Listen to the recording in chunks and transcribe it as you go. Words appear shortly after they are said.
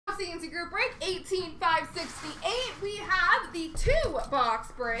CNC Group Break 18568. We have the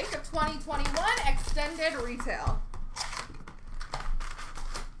 2-box break of 2021 Extended Retail.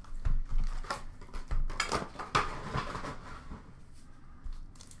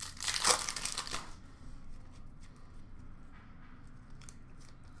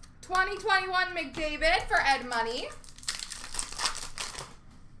 '21 McDavid for Ed Money.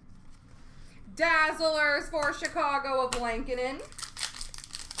 Dazzlers for Chicago of Lankinen.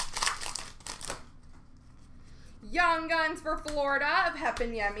 Young Guns for Florida of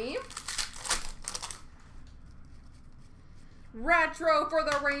Hepanyemi. Retro for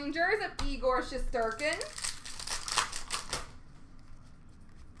the Rangers of Igor Shesterkin.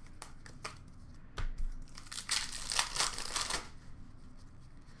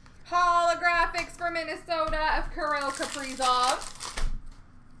 Holographics for Minnesota of Kirill Kaprizov.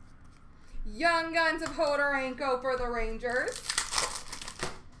 Young Guns of Hodorenko for the Rangers.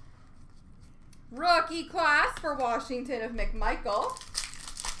 Rookie Class for Washington of McMichael.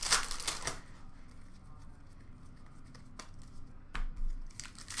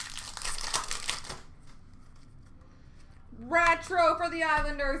 Retro for the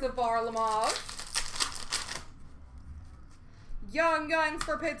Islanders of Varlamov. Young Guns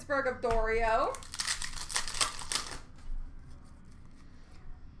for Pittsburgh of Dorio.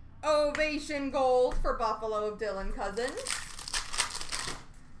 Ovation Gold for Buffalo of Dylan Cousins.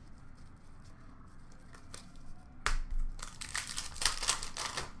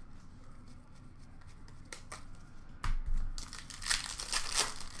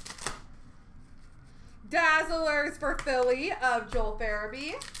 Dazzlers for Philly of Joel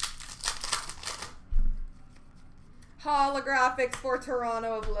Farabee. Holographics for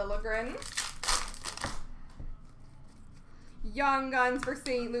Toronto of Liljegren. Young Guns for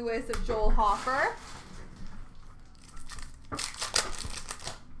St. Louis of Joel Hofer.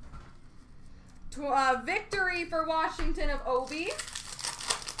 Victory for Washington of Obi.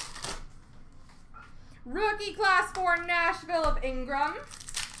 Rookie Class for Nashville of Ingram.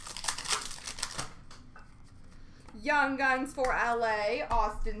 Young Guns for LA,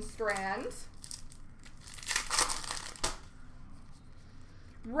 Austin Strand.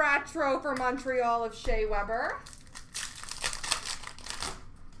 Retro for Montreal of Shea Weber.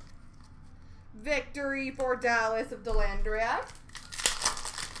 Victory for Dallas of Dellandrea.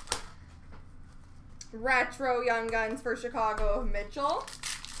 Retro Young Guns for Chicago of Mitchell.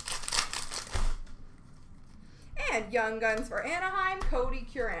 And Young Guns for Anaheim, Cody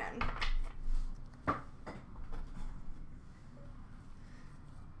Curran.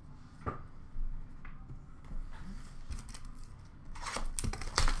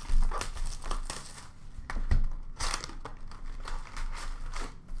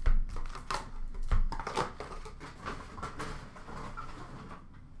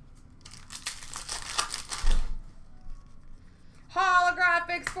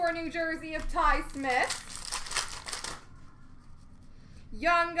 Holographics for New Jersey of Ty Smith.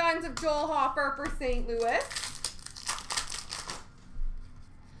 Young Guns of Joel Hofer for St. Louis.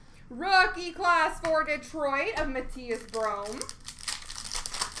 Rookie Class for Detroit of Matthias Brome.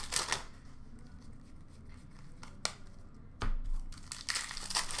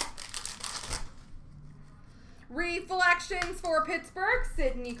 Reflections for Pittsburgh,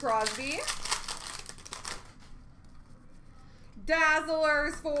 Sidney Crosby.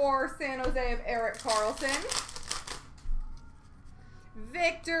 Dazzlers for San Jose of Erik Karlsson.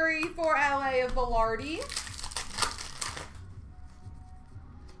 Victory for LA of Velarde.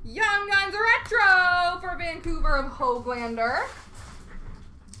 Young Guns Retro for Vancouver of Hoglander.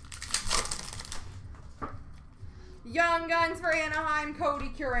 Young Guns for Anaheim,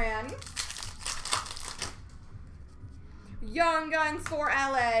 Cody Curran. Young Guns for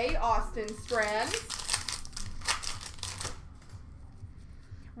LA, Austin Strand.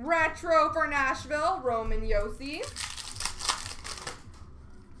 Retro for Nashville, Roman Josi.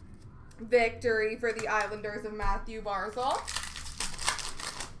 Victory for the Islanders of Matthew Barzal.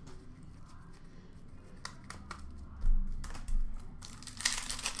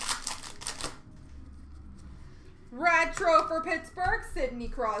 Retro for Pittsburgh, Sidney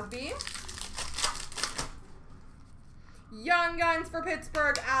Crosby. Young Guns for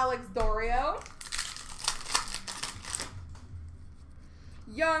Pittsburgh, Alex Dorio.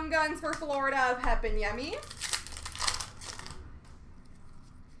 Young Guns for Florida of Hepanyemi.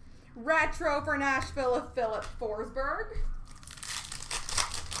 Retro for Nashville of Philip Forsberg.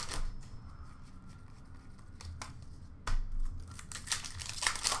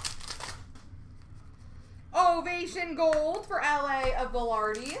 Ovation Gold for LA of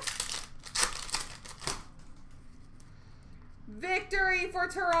Velarde. Victory for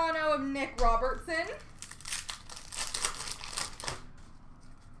Toronto of Nick Robertson.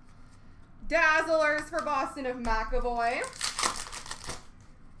 Dazzlers for Boston of McAvoy.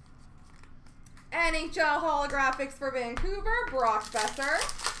 NHL holographics for Vancouver, Brock Besser.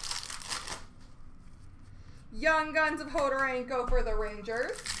 Young Guns of Hodorenko for the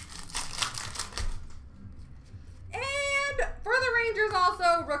Rangers. And for the Rangers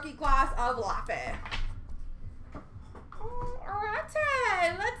also, rookie class of Laffy.